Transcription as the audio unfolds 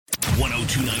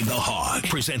1029 The Hog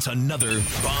presents another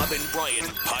Bob and Brian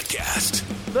podcast.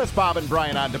 This Bob and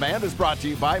Brian On Demand is brought to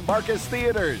you by Marcus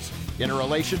Theaters. In a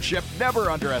relationship,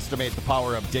 never underestimate the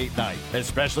power of date night,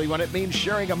 especially when it means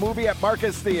sharing a movie at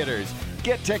Marcus Theaters.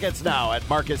 Get tickets now at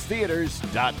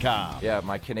marcustheaters.com. Yeah,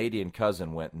 my Canadian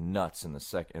cousin went nuts in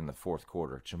the fourth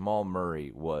quarter. Jamal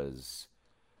Murray was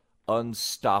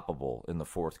unstoppable in the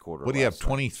fourth quarter. What do you have,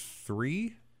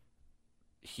 23?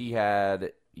 He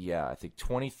had, I think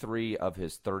 23 of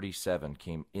his 37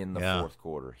 came in the fourth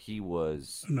quarter. He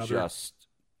was just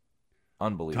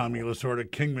unbelievable. Tommy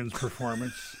Lasorda Kingman's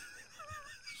performance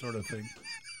sort of thing.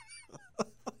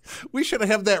 We should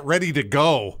have that ready to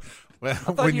go. I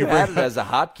thought you had it as a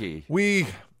hotkey.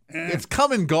 It's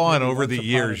come and gone over the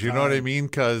years, you know what I mean?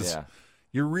 Because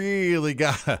you really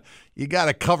got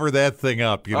to cover that thing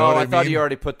up. You know what I mean? I thought you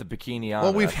already put the bikini on.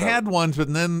 Well, we've had ones,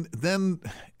 but then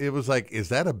it was like, is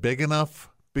that a big enough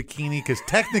bikini? Because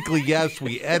technically, yes,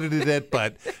 we edited it,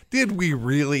 but did we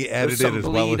really edit it as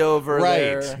well? Bleed over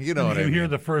right? There. You know what I mean? You can hear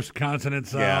the first consonant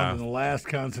sound and the last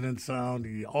consonant sound.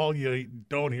 All you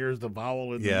don't hear is the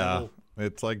vowel in the middle.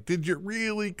 It's like, did you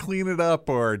really clean it up,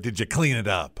 or did you clean it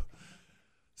up?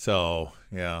 So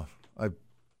I'm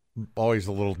always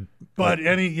a little. But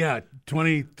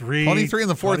 23 in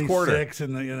the fourth quarter, 26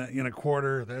 in a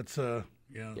quarter. That's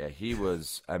Yeah, he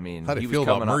was. I mean, how do you he feel was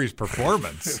about coming Murray's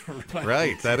performance?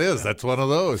 Right, that's one of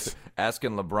those.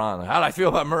 Asking LeBron, how do I feel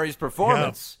about Murray's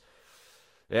performance?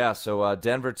 Yeah, so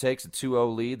Denver takes a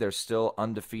 2-0 lead. They're still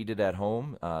undefeated at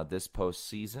home this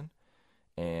postseason.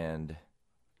 And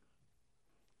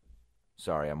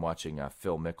sorry, I'm watching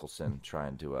Phil Mickelson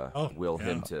trying to will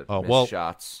him to miss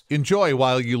shots. Enjoy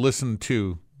while you listen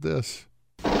to this.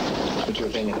 What's your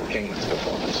opinion of Kingman's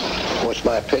performance? What's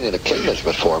my opinion of Kingman's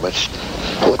performance?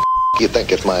 What do you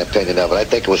think is my opinion of it? I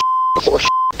think it was horse.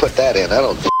 Put that in. I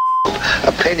don't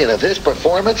opinion of his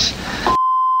performance.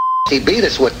 He beat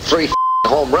us with 3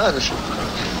 home runs.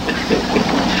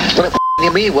 What do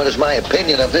you mean? What is my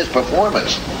opinion of his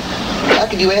performance? How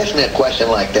can you ask me a question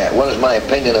like that? What is my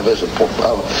opinion of his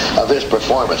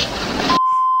performance?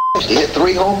 He hit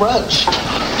 3 home runs.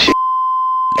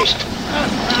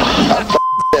 I'm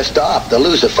pissed off to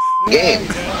lose a game,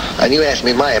 and you ask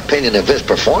me my opinion of his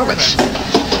performance.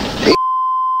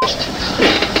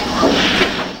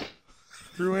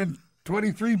 Threw in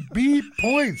 23 beep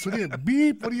points. What do you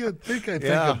think I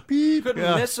think of beep?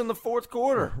 Couldn't miss in the fourth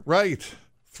quarter. Right,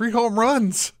 3 home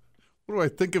runs. What do I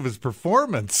think of his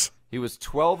performance? He was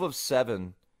 12 of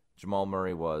 7. Jamal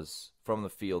Murray was from the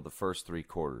field the first 3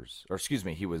 quarters. Or excuse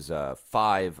me, he was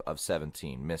 5 of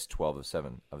 17. Missed 12 of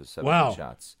 7 of his 17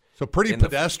 shots. So pretty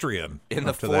pedestrian. In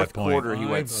the fourth quarter, he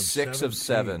went 6 of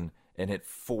 7 and hit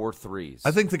 4 threes.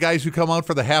 I think the guys who come out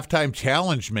for the halftime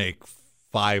challenge make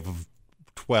 5 of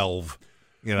 12.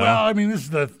 You know? Well, I mean, this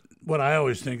is what I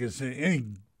always think is any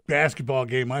basketball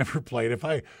game I ever played. If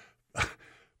I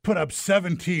put up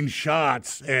 17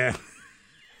 shots and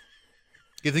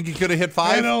you think he could have hit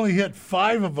 5? and only hit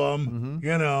 5 of them,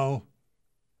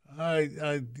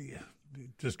 I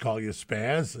just call you a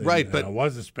spaz. Right, but I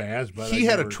was a spaz. But he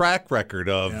had a track record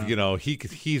of,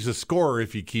 he's a scorer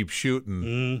if he keeps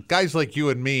shooting. Guys like you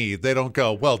and me, they don't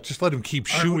go, well, just let him keep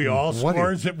shooting. Aren't we all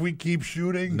scorers if we keep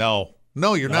shooting? No,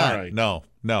 you're not. Right.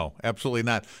 No, absolutely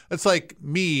not. It's like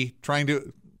me trying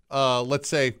to, let's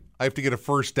say I have to get a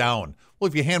first down. Well,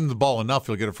 if you hand him the ball enough,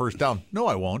 he'll get a first down. No,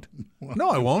 I won't.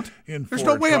 There's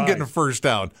no way I'm getting a first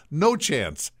down. No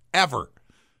chance, ever.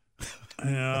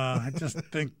 I just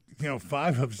think,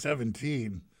 5 of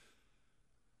 17,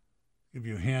 if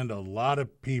you hand a lot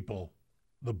of people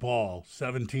the ball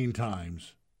 17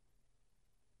 times,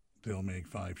 they'll make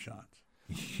 5 shots.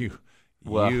 You've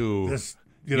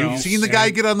You've seen the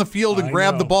guy get on the field and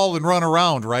grab the ball and run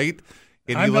around, right?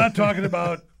 And I'm not talking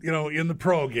about, in the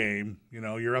pro game,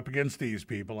 you're up against these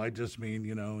people. I just mean,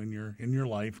 in your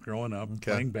life growing up,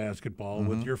 playing basketball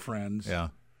with your friends. Yeah.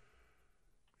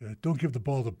 Don't give the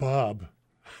ball to Bob.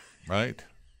 Right.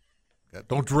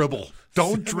 Don't dribble.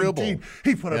 Don't dribble.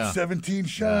 He put up 17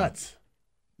 shots.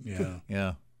 Yeah.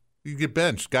 Yeah. You get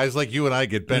benched. Guys like you and I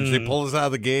get benched. They pull us out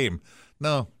of the game.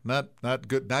 No, not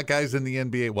good. Not guys in the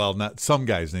NBA. Well, not some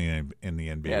guys in the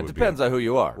NBA. Yeah, it depends on who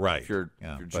you are. Right. If you're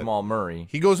Jamal Murray.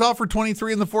 He goes off for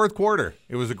 23 in the fourth quarter.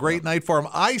 It was a great night for him.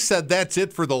 I said that's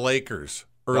it for the Lakers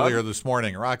earlier this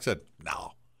morning. Rock said,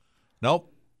 no.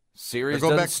 Nope. Series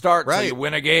doesn't start until you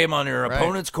win a game on your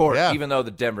opponent's court, Yeah. even though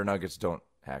the Denver Nuggets don't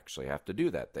actually have to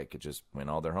do that. They could just win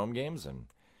all their home games and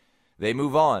they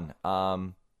move on.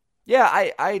 I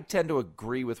tend to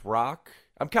agree with Rock.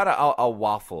 I'll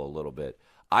waffle a little bit.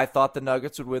 I thought the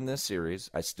Nuggets would win this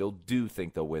series. I still do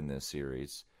think they'll win this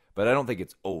series, but I don't think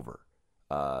it's over.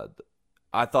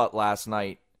 I thought last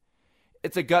night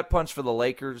it's a gut punch for the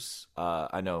Lakers.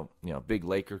 I know, big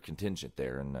Laker contingent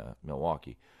there in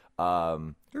Milwaukee.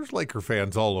 There's Laker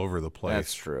fans all over the place.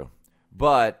 That's true.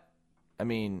 But, I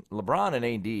mean, LeBron and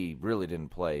AD really didn't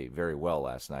play very well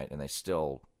last night, and they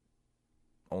still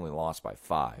only lost by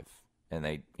 5. And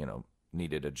they,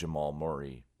 needed a Jamal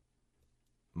Murray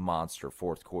monster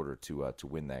fourth quarter to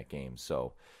win that game.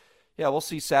 So, yeah, we'll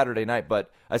see Saturday night.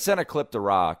 But I sent a clip to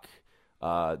Rock.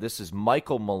 This is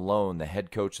Michael Malone, the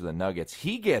head coach of the Nuggets.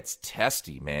 He gets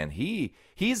testy, man.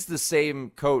 He's the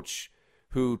same coach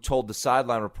who told the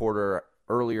sideline reporter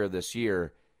earlier this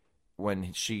year when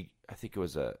I think it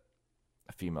was a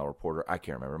female reporter. I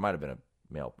can't remember. It might have been a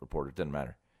male reporter. It didn't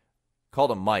matter.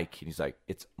 Called him Mike, and he's like,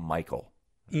 it's Michael.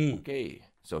 Okay.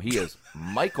 So he is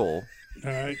Michael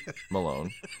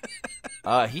Malone.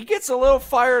 He gets a little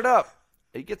fired up.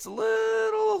 He gets a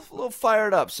little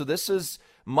fired up. So this is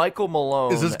Michael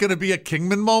Malone. Is this going to be a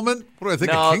Kingman moment? What do I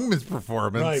think of Kingman's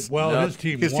performance? Right. Well, his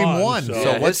team won. So,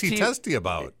 so what's he testy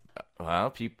about?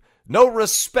 Well, no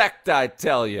respect, I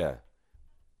tell you.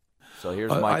 So here's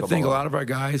Michael I think Malone. a lot of our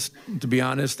guys, to be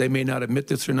honest, they may not admit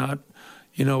this or not.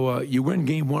 You win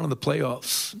game 1 of the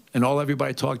playoffs, and all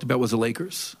everybody talked about was the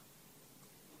Lakers.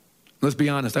 Let's be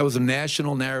honest. That was a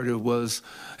national narrative was,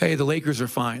 hey, the Lakers are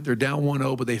fine. They're down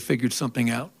 1-0, but they figured something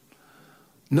out.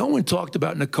 No one talked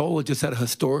about Nikola just had a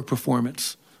historic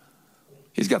performance.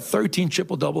 He's got 13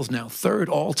 triple-doubles now, 3rd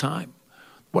all-time.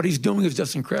 What he's doing is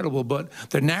just incredible, but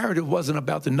the narrative wasn't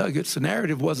about the Nuggets. The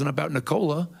narrative wasn't about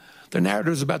Nikola. The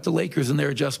narrative is about the Lakers and their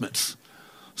adjustments.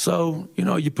 So,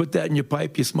 you put that in your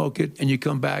pipe, you smoke it, and you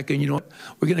come back, and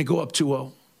we're going to go up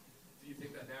 2-0. Do you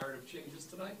think that narrative changes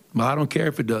tonight? Well, I don't care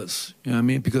if it does. You know what I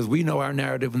mean? Because we know our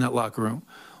narrative in that locker room.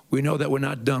 We know that we're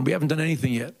not done. We haven't done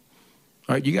anything yet.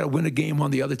 All right, you got to win a game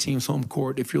on the other team's home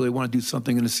court if you really want to do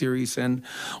something in the series. And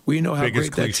we know how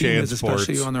Biggest great that team is,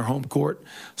 especially sports. on their home court.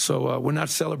 So we're not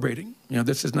celebrating.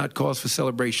 This is not cause for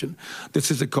celebration.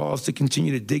 This is a cause to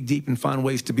continue to dig deep and find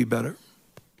ways to be better.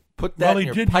 Put that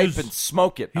in your pipe and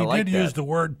smoke it. I like He did use the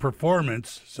word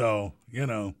performance, so, it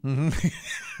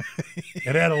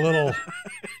had a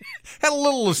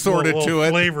little assorted to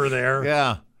it. Flavor there.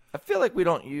 Yeah. I feel like we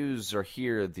don't use or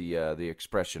hear the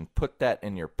expression "put that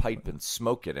in your pipe and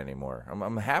smoke it" anymore.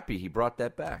 I'm happy he brought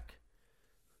that back.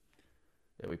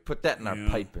 Yeah, we put that in our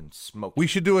pipe and smoke. We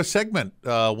should do a segment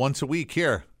once a week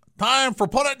here. Time for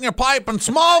put it in your pipe and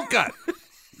smoke it.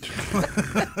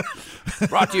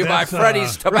 Brought to you by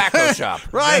Freddy's Tobacco Shop.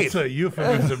 Right. That's a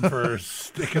euphemism for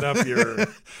sticking up your,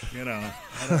 whatever.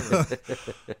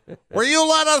 Where you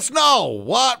let us know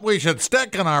what we should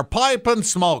stick in our pipe and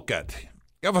smoke it.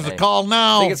 Give us a call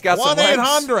now. I think it's got some legs.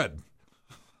 1-800.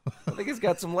 I think it's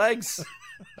got some legs.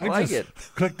 I like just it.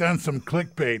 clicked on some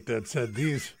clickbait that said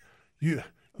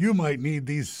you might need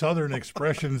these Southern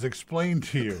expressions explained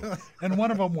to you. And one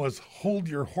of them was "hold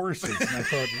your horses." And I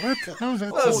thought, what? How is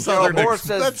that? Hold your horses.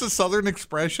 That's a Southern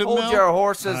expression Hold now? your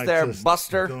horses there, just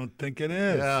Buster. don't think it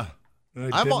is. Yeah.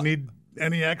 I didn't need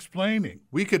any explaining.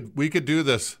 We could do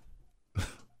this.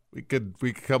 We could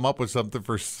come up with something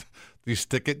for the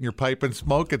stick it in your pipe and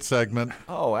smoke it segment.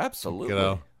 Oh,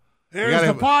 absolutely. Here's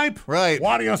the pipe. Right.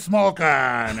 What are you smoking?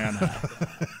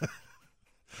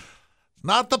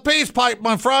 Not the peace pipe,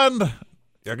 my friend.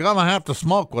 You're going to have to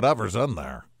smoke whatever's in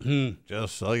there.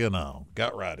 Just so you know.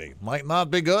 Get ready. Might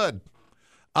not be good.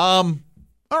 All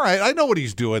right, I know what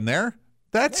he's doing there.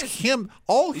 That's him.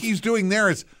 All he's doing there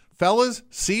is, fellas,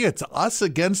 see, it's us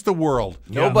against the world.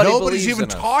 Nobody's believes even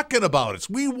in us. talking about us.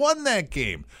 We won that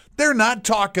game. They're not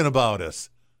talking about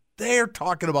us. They're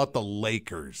talking about the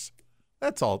Lakers.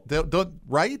 That's all.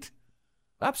 Right?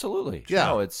 Absolutely. Yeah.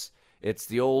 No, it's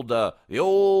the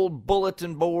old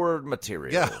bulletin board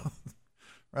material. Yeah.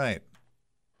 Right.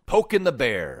 Poking the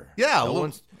bear. Yeah.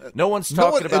 No one's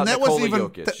talking about Nikola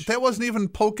Jokic. That wasn't even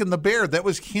poking the bear. That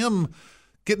was him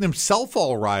getting himself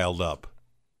all riled up.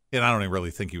 And I don't even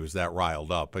really think he was that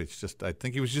riled up. It's just I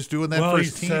think he was just doing that for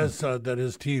his team. Well, he says that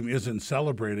his team isn't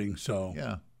celebrating, so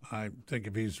yeah. I think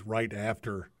if he's right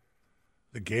after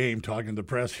the game talking to the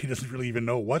press, he doesn't really even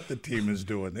know what the team is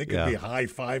doing. They could be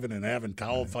high-fiving and having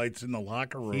towel fights in the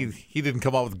locker room. He didn't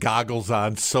come out with goggles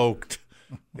on, soaked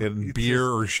in beer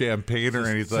or champagne or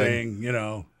anything. Saying,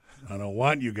 I don't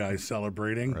want you guys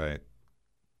celebrating. Right.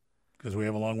 Because we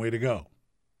have a long way to go.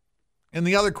 And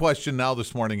the other question now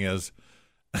this morning is,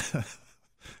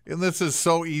 and this is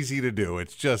so easy to do,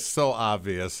 it's just so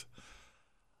obvious.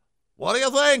 What do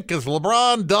you think? Is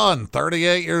LeBron done?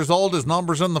 38 years old. His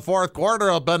numbers in the fourth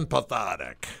quarter have been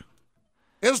pathetic.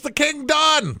 Is the king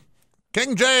done?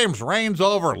 King James reigns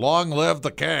over. Long live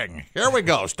the king. Here we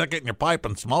go. Stick it in your pipe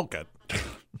and smoke it.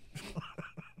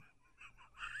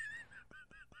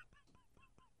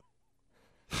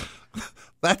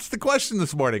 That's the question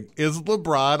this morning. Is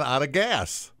LeBron out of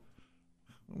gas?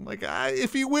 I'm like,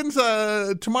 if he wins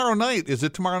tomorrow night, is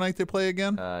it tomorrow night they play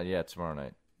again? Yeah, tomorrow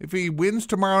night. If he wins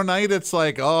tomorrow night, it's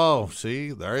like, oh,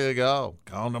 see, there you go.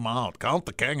 Count him out. Count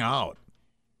the king out.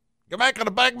 You're making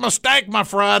a big mistake, my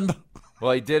friend.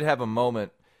 Well, he did have a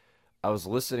moment. I was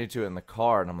listening to it in the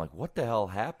car, and I'm like, what the hell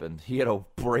happened? He had a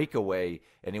breakaway,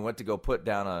 and he went to go put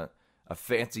down a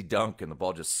fancy dunk, and the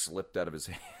ball just slipped out of his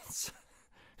hands.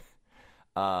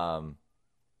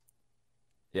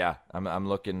 Yeah, I'm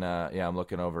looking. I'm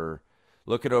looking over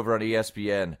on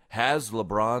ESPN. Has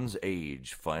LeBron's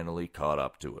age finally caught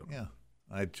up to him? Yeah,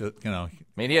 I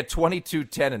mean, he had 22,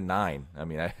 10, and 9. I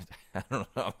mean, I don't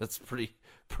know. That's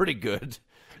pretty good.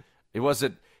 It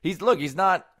wasn't. He's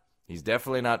not. He's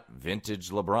definitely not vintage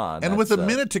LeBron. And with a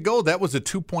minute to go, that was a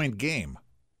 2-point game.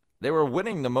 They were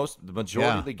winning the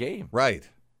majority of the game. Right.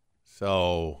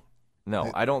 So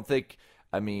no, I don't think.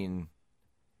 I mean,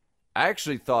 I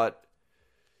actually thought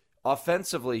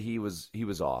offensively he was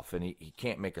off, and he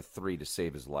can't make a three to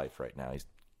save his life right now.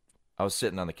 I was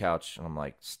sitting on the couch, and I'm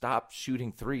like, stop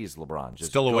shooting threes, LeBron. Just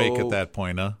still awake at that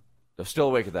point, huh? Still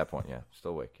awake at that point, yeah.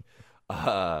 Still awake.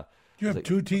 Do you have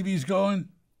two TVs going?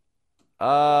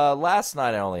 Last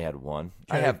night I only had one.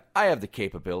 Okay. I have the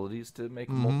capabilities to make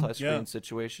a multi-screen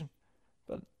situation,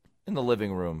 but in the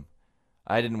living room,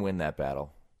 I didn't win that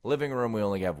battle. Living room, we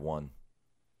only have one.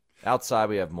 Outside,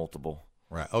 we have multiple.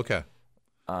 Right. Okay.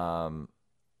 And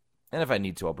if I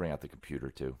need to, I'll bring out the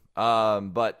computer too.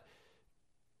 But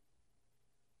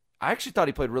I actually thought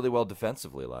he played really well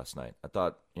defensively last night. I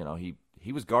thought,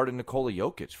 he was guarding Nikola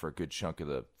Jokic for a good chunk of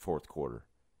the fourth quarter.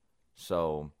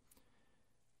 So,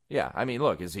 yeah, I mean,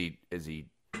 look, is he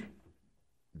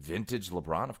vintage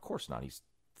LeBron? Of course not. He's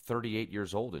 38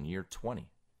 years old in year 20.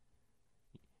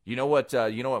 You know what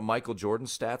Michael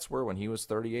Jordan's stats were when he was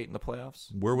 38 in the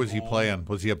playoffs? Where was he playing?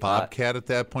 Was he a Bobcat at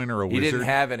that point or a Wizard? He didn't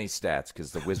have any stats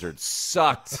because the Wizards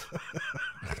sucked.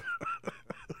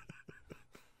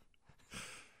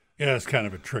 Yeah, it's kind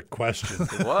of a trick question.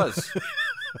 It was.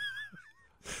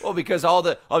 Well, because I'll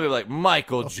be like,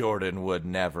 Michael Jordan would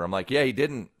never. I'm like, yeah, he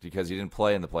didn't, because he didn't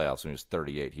play in the playoffs when he was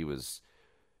 38. He was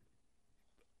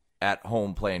at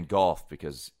home playing golf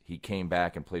because he came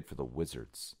back and played for the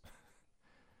Wizards.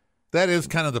 That is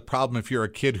kind of the problem if you're a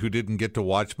kid who didn't get to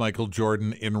watch Michael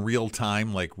Jordan in real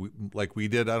time like we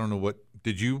did. I don't know what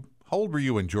did you? How old were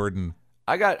you when Jordan?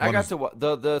 I got to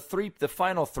the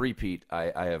final three-peat.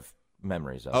 I have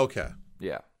memories of. Okay.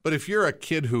 Yeah. But if you're a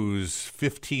kid who's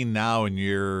 15 now and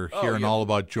you're hearing all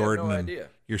about Jordan no and idea.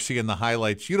 You're seeing the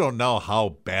highlights, you don't know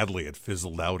how badly it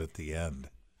fizzled out at the end.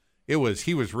 He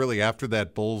was really after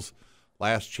that Bulls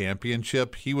last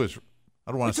championship. He was.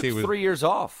 I don't want to say he took 3 years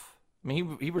off. I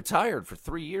mean, he retired for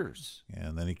 3 years. Yeah,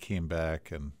 and then he came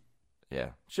back and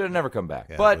should have never come back.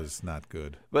 Yeah, but it was not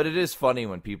good. But it is funny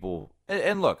when people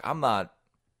and look, I'm not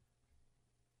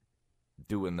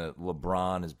doing the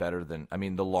LeBron is better than. I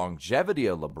mean, the longevity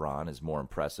of LeBron is more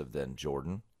impressive than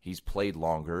Jordan. He's played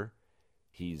longer.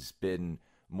 He's been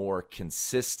more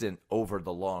consistent over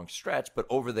the long stretch, but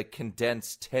over the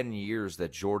condensed 10 years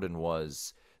that Jordan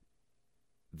was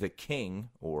the king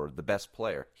or the best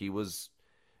player, he was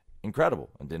incredible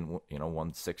and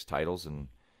won 6 titles in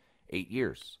 8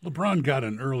 years. LeBron got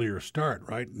an earlier start,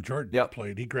 right? And Jordan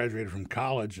played. He graduated from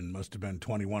college and must have been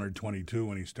 21 or 22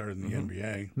 when he started in the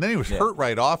NBA. And then he was hurt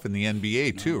right off in the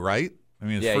NBA too, right? I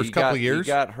mean, his first couple of years.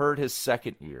 He got hurt his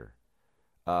second year.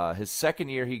 His second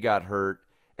year he got hurt,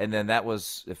 and then that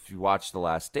was, if you watch The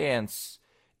Last Dance,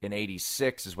 in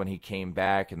 '86 is when he came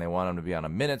back, and they wanted him to be on a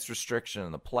minutes restriction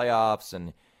in the playoffs,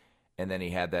 and then he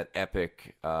had that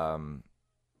epic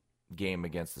game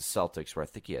against the Celtics where I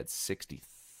think he had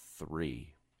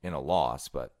 63 in a loss,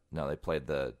 but no, they played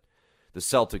the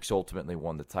Celtics ultimately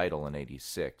won the title in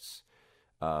 '86.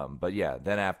 But yeah,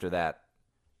 then after that,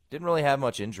 didn't really have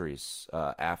much injuries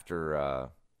after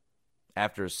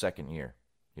his second year.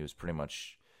 He was pretty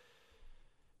much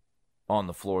on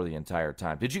the floor the entire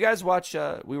time. Did you guys watch?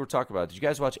 We were talking about. Did you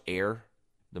guys watch Air,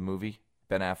 the movie?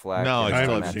 Ben Affleck. No, I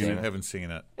haven't seen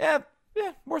it. Yeah,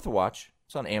 worth a watch.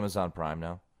 It's on Amazon Prime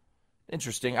now.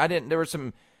 Interesting. There were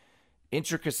some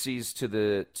intricacies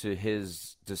to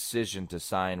his decision to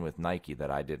sign with Nike that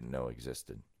I didn't know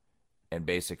existed, and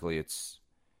basically it's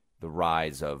the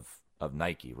rise of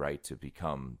Nike, right, to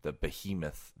become the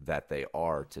behemoth that they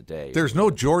are today. There's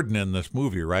no Jordan in this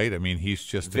movie, right? I mean, he's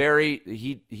just they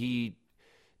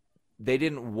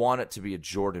didn't want it to be a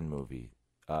Jordan movie.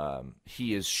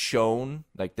 he is shown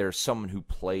like there's someone who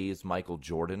plays Michael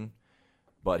Jordan,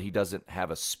 but he doesn't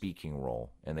have a speaking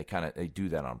role, and they do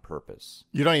that on purpose.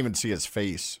 You don't even see his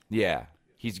face. Yeah,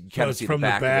 he's kind of see from the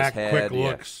back of his head. quick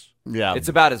looks. Yeah, it's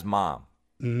about his mom.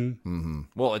 Mm-hmm. Mm-hmm.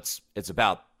 Well, it's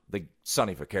about the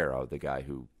Sonny Vaccaro, the guy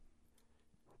who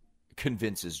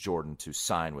convinces Jordan to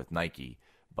sign with Nike,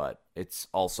 but it's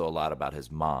also a lot about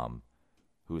his mom,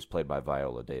 who is played by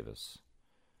Viola Davis.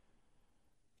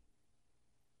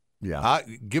 Yeah,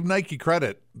 give Nike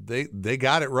credit. They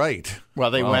got it right.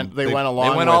 Well, they went along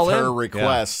went with all her in.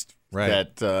 request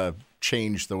Right. that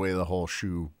changed the way the whole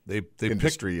shoe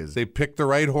industry is. They picked the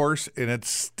right horse, and it's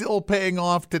still paying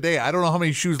off today. I don't know how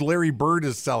many shoes Larry Bird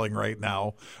is selling right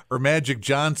now, or Magic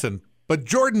Johnson, but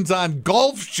Jordan's on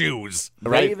golf shoes.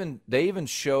 They even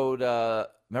showed.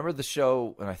 Remember the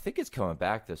show, and I think it's coming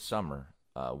back this summer,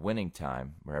 Winning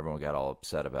Time, where everyone got all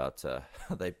upset about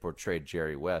they portrayed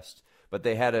Jerry West. But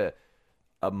they had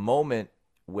a moment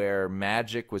where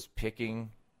Magic was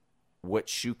picking what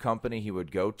shoe company he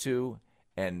would go to,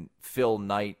 and Phil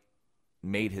Knight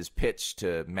made his pitch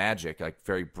to Magic, like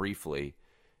very briefly,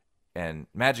 and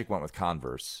Magic went with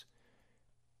Converse.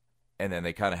 And then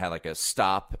they kind of had like a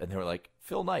stop, and they were like,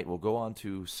 Phil Knight will go on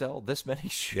to sell this many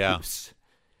shoes.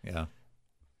 Yeah.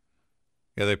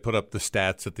 Yeah, they put up the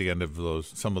stats at the end of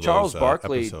some of Charles those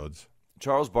Barkley, episodes.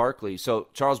 Charles Barkley. So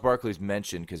Charles Barkley's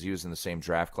mentioned because he was in the same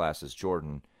draft class as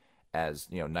Jordan, as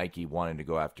Nike wanting to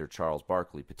go after Charles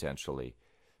Barkley potentially.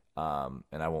 And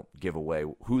I won't give away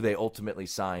who they ultimately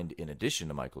signed in addition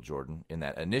to Michael Jordan in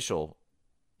that initial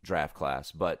draft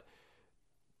class. But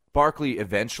Barkley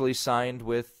eventually signed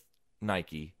with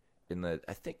Nike in the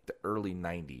early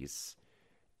 90s.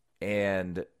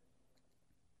 And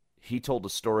he told a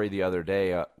story the other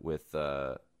day with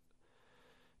I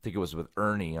think it was with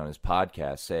Ernie on his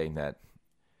podcast, saying that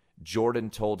Jordan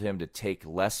told him to take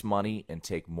less money and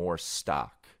take more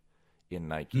stock in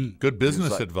Nike. Good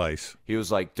business advice. He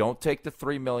was like, don't take the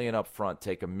 $3 million up front,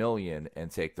 take $1 million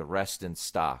and take the rest in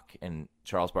stock. And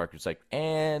Charles Barkley's like,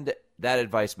 and that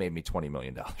advice made me $20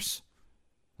 million. I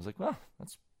was like, well,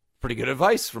 that's pretty good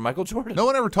advice for Michael Jordan. No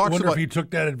one ever talks I wonder about if he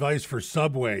took that advice for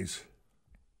Subways.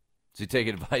 Does he take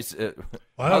advice?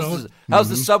 I don't know. How's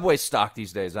the Subway stock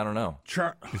these days? I don't know.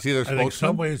 You see their I think spokesman?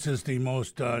 Subways is the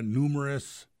most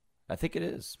numerous I think it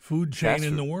is. food chain Fast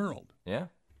in the food. world. Yeah.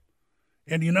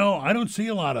 And, I don't see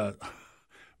a lot of,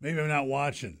 maybe I'm not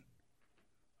watching,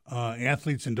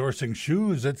 athletes endorsing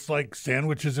shoes. It's like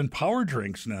sandwiches and power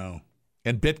drinks now.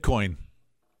 And Bitcoin.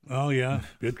 Oh, yeah,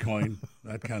 Bitcoin.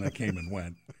 That kind of came and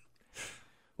went.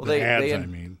 Well, The they ads, I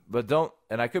mean. But don't,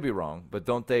 and I could be wrong, but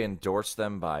don't they endorse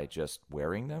them by just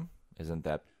wearing them? Isn't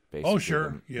that basically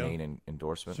sure. the Yeah. main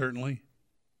endorsement? Certainly.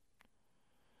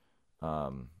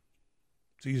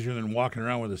 It's easier than walking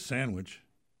around with a sandwich.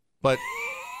 But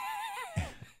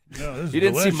No, this is You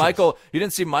didn't delicious. see Michael. You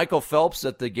didn't see Michael Phelps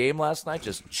at the game last night,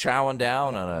 just chowing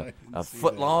down on a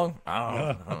foot long.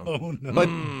 Oh, no.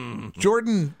 But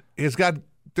Jordan has got.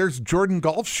 There's Jordan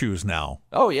golf shoes now,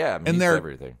 Oh yeah, I mean, and he's they're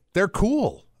everything. They're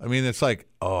cool. I mean, it's like,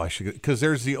 oh, I should, because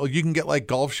there's you can get like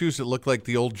golf shoes that look like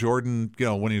the old Jordan,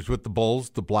 when he was with the Bulls,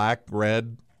 the black,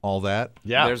 red, all that.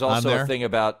 Yeah. There's on also there. a thing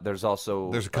about. There's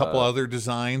a couple other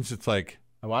designs. It's like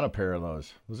I want a pair of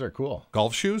those. Those are cool.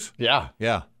 golf shoes. Yeah.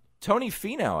 Yeah. Tony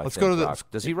Finau. Let's think, go to the-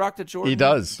 rock. Does he rock the Jordan? He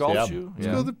does, Golf yeah. shoe. Let's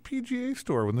go to the PGA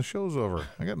store when the show's over.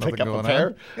 I got nothing Pick up a going pair?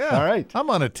 on. Yeah. All right. I'm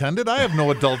unattended. I have no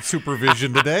adult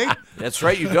supervision today. That's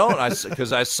right. You don't.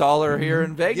 Because I saw her here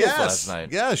in Vegas Yes. last night.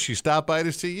 Yeah, she stopped by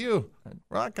to see you.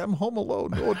 Rock, I'm home alone.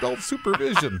 No adult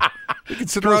supervision. We can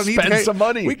sit Go around and spend eat some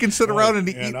money. We can sit around and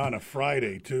eat. And on a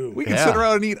Friday, too. We can Yeah. sit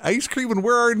around and eat ice cream and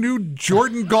wear our new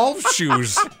Jordan golf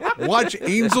shoes. Watch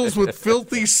Angels with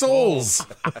Filthy Souls.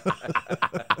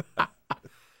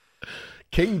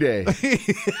 King Day.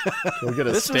 We'll get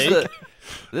a This was steak.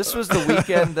 this was the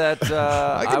weekend that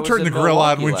I can was turn in the grill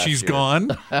on Milwaukee when last she's year.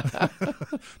 gone.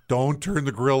 Don't turn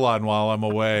the grill on while I'm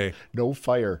away. No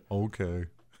fire. Okay.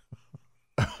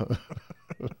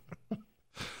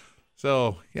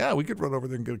 So, yeah, we could run over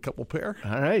there and get a couple pair.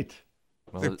 All right.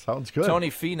 Well, Sounds good. Tony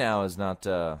Finau is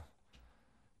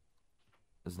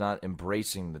not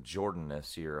embracing the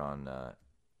Jordanness here on.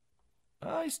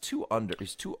 He's too under.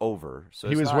 He's too over. So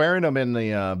he it's was not- wearing them in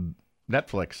the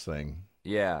Netflix thing.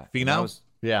 Yeah. Finau? and that was-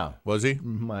 Yeah. Was he?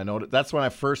 I know. That's when I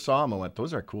first saw him. I went,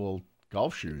 those are cool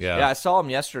golf shoes. Yeah, I saw him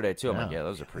yesterday too. I'm like, Yeah. yeah,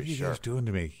 those are What are pretty you sharp. guys doing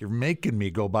to me? You're making me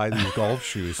go buy these golf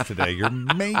shoes today. You're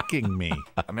making me.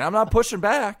 I mean, I'm not pushing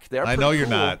back. They're I pretty know you're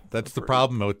cool. not. That's the Pretty-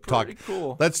 problem with talking. pretty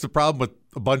cool. That's the problem with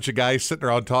a bunch of guys sitting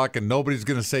around talking. Nobody's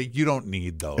going to say you don't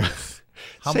need those.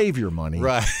 Save your money.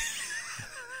 Right.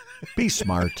 Be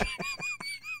smart.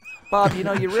 Bob,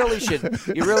 you really should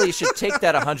take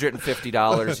that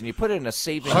 $150 and you put it in a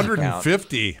savings account.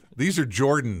 $150. These are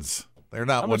Jordans. They're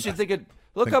not. How much you think?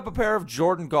 Look up a pair of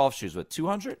Jordan golf shoes with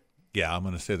 $200. Yeah, I'm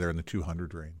going to say they're in the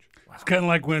 200 range. It's kind of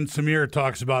like when Samir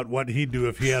talks about what he'd do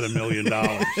if he had $1 million.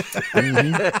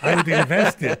 I would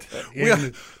invest it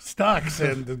in stocks.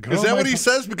 And is that what he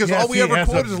says? Because all we ever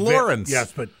quote is Lawrence.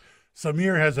 Yes, but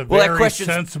Samir has a very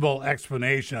sensible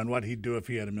explanation on what he'd do if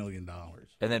he had $1 million.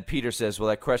 And then Peter says, well,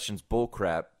 that question's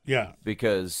bullcrap. Yeah.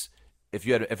 Because if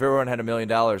everyone had $1 million,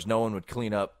 no one would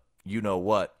clean up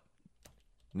what.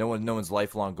 No one's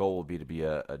lifelong goal will be to be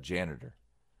a janitor.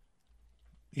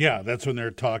 Yeah, that's when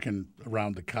they're talking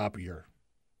around the copier.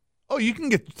 Oh, you can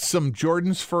get some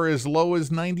Jordans for as low as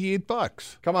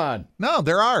 $98. Come on. No,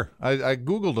 there are. I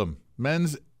Googled them.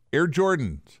 Men's Air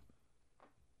Jordans.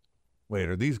 Wait,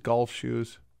 are these golf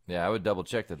shoes? Yeah, I would double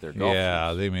check that they're golf shoes.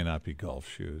 Yeah, they may not be golf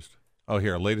shoes. Oh,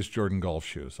 here, latest Jordan golf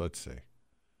shoes. Let's see.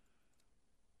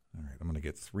 All right, I'm going to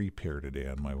get 3 pair today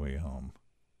on my way home.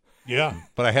 Yeah.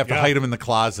 But I have to hide them in the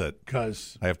closet.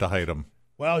 Because I have to hide them.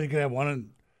 Well, you can have one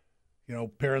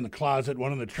pair in the closet,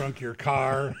 one in the trunk of your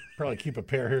car. Probably keep a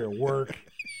pair here at work.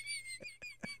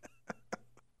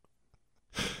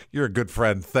 You're a good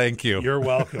friend. Thank you. You're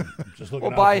welcome. Just looking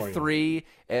We'll buy 3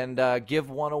 and give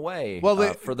one away.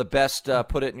 Well, for the best,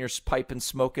 put it in your pipe and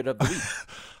smoke it of the week.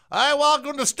 Hi,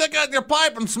 welcome to Stick It in Your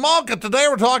Pipe and Smoke It. Today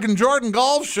we're talking Jordan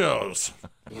golf shoes.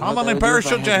 How many pairs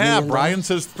should you have? Brian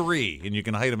says 3, and you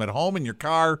can hide them at home, in your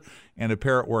car, and a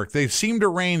pair at work. They seem to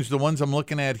range, the ones I'm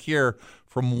looking at here,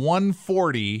 from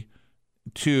 $140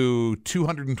 to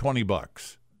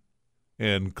 $220.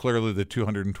 And clearly the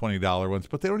 $220 ones,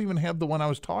 but they don't even have the one I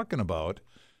was talking about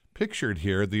pictured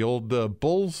here, the old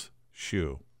Bulls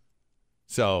shoe.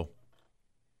 So,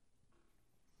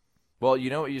 well, you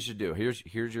know what you should do. Here's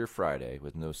your Friday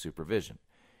with no supervision.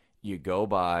 You go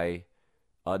buy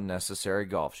unnecessary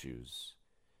golf shoes.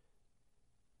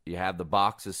 You have the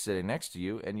boxes sitting next to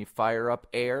you, and you fire up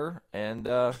air and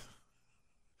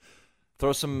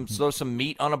throw some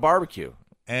meat on a barbecue,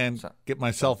 and get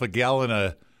myself a gallon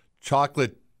of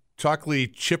chocolate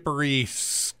chippery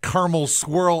caramel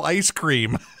swirl ice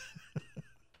cream.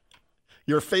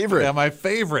 Your favorite? Yeah, my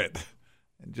favorite.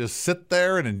 And just sit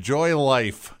there and enjoy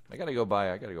life. I gotta go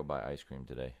buy ice cream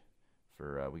today.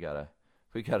 For we got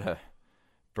a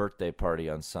birthday party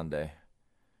on Sunday.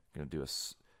 I'm gonna do a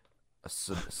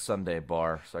Sunday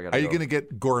bar. So I got. Are you gonna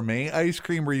get gourmet ice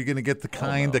cream, or are you gonna get the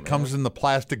kind that comes in the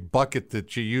plastic bucket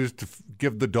that you use to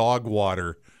give the dog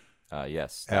water?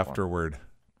 Yes. Afterward.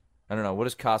 I don't know. What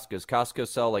does Costco? Does Costco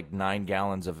sell like 9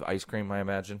 gallons of ice cream, I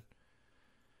imagine?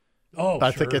 Oh,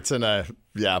 I think it's in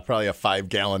probably a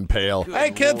 5-gallon pail. Good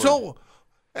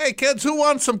Hey, kids, who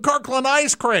wants some Kirkland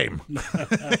ice cream?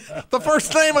 The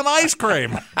first name in ice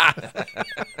cream.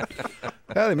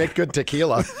 Yeah, they make good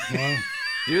tequila.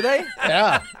 Do they?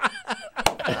 Yeah.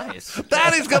 Nice.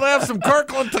 Daddy's going to have some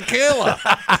Kirkland tequila.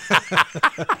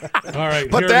 All right.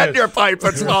 Put that in your pipe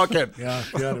and smoke it. Yeah,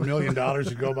 if you had $1 million,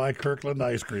 you'd go buy Kirkland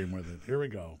ice cream with it. Here we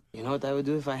go. You know what I would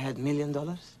do if I had $1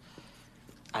 million?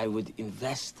 I would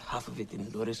invest half of it in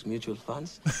low-risk mutual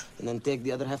funds and then take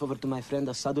the other half over to my friend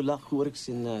Asadullah, who works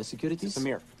in securities.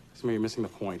 Samir, you're missing the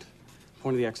point. The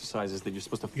point of the exercise is that you're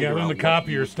supposed to figure out... Yeah, when the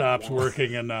copier stops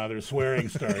working and their swearing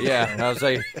starts. Yeah, I was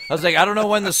like, I don't know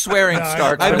when the swearing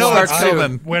starts. I know it's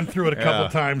coming. Went through it a couple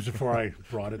times before I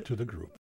brought it to the group.